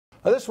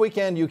This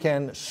weekend, you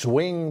can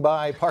swing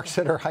by Park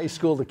Center High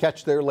School to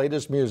catch their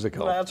latest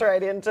musical. That's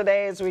right. In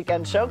today's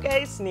Weekend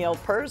Showcase, Neil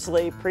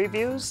Persley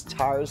previews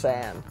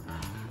Tarzan.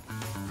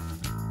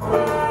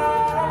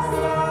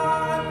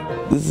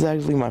 This is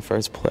actually my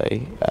first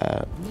play.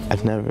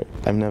 I've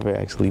never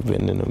actually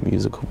been in a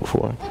musical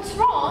before.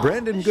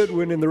 Brandon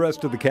Goodwin and the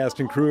rest of the cast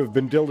and crew have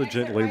been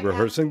diligently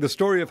rehearsing the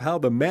story of how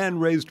the man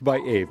raised by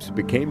apes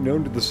became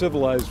known to the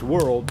civilized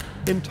world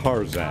in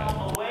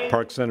Tarzan.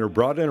 Park Center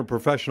brought in a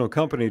professional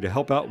company to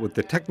help out with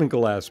the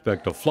technical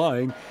aspect of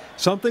flying,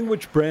 something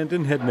which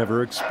Brandon had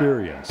never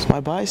experienced.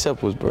 My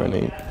bicep was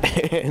burning,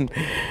 and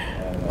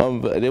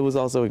but it was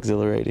also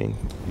exhilarating.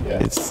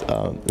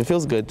 It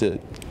feels good to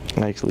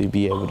actually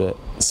be able to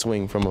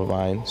swing from a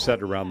vine.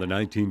 Set around the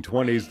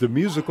 1920s, the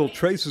musical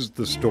traces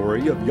the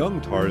story of young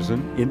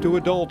Tarzan into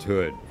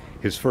adulthood,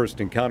 his first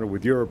encounter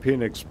with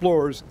European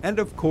explorers, and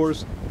of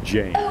course,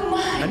 Jane,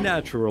 a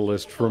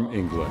naturalist from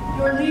England.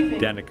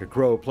 Danica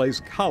Crow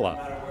plays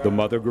Kala, the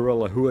mother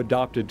gorilla who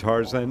adopted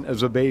Tarzan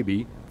as a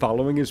baby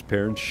following his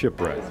parents'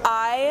 shipwreck.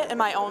 I and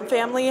my own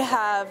family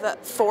have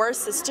 4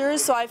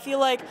 sisters, so I feel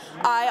like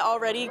I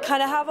already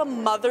kind of have a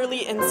motherly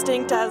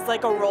instinct as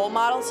like a role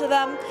model to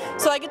them.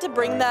 So I get to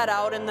bring that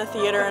out in the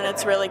theater, and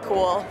it's really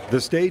cool.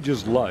 The stage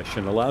is lush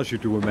and allows you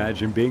to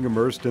imagine being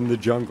immersed in the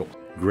jungle.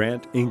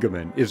 Grant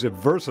Ingeman is a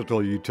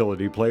versatile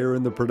utility player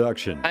in the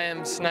production. I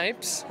am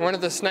Snipes, one of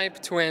the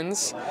Snipe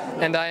twins,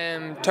 and I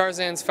am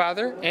Tarzan's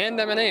father,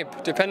 and I'm an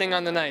ape, depending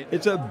on the night.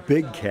 It's a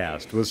big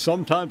cast with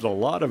sometimes a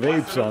lot of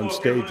apes on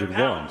stage at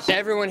once.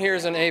 Everyone here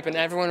is an ape, and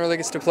everyone really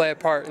gets to play a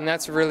part, and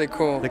that's really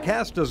cool. The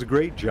cast does a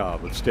great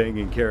job of staying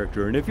in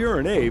character, and if you're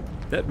an ape,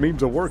 that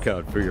means a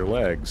workout for your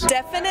legs.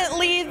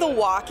 Definitely the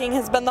walking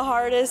has been the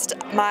hardest.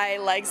 My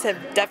legs have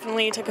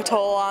definitely took a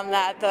toll on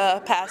that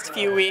the past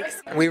few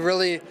weeks. We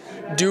really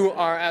do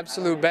our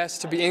absolute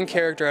best to be in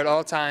character at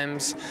all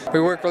times.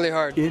 We work really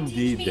hard.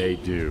 Indeed they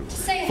do.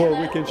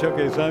 For Weekend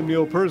Showcase, I'm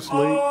Neil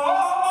Persley,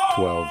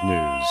 12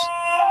 News.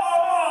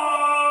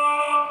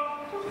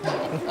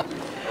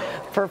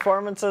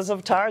 Performances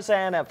of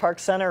Tarzan at Park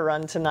Center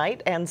run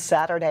tonight and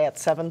Saturday at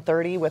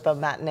 7:30 with a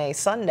matinee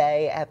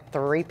Sunday at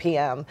 3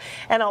 p.m.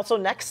 And also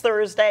next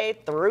Thursday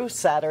through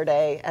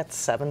Saturday at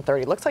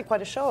 7:30. Looks like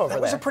quite a show over there.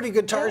 That was a pretty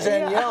good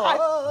Tarzan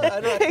yell.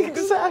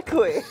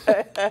 Exactly.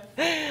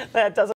 That doesn't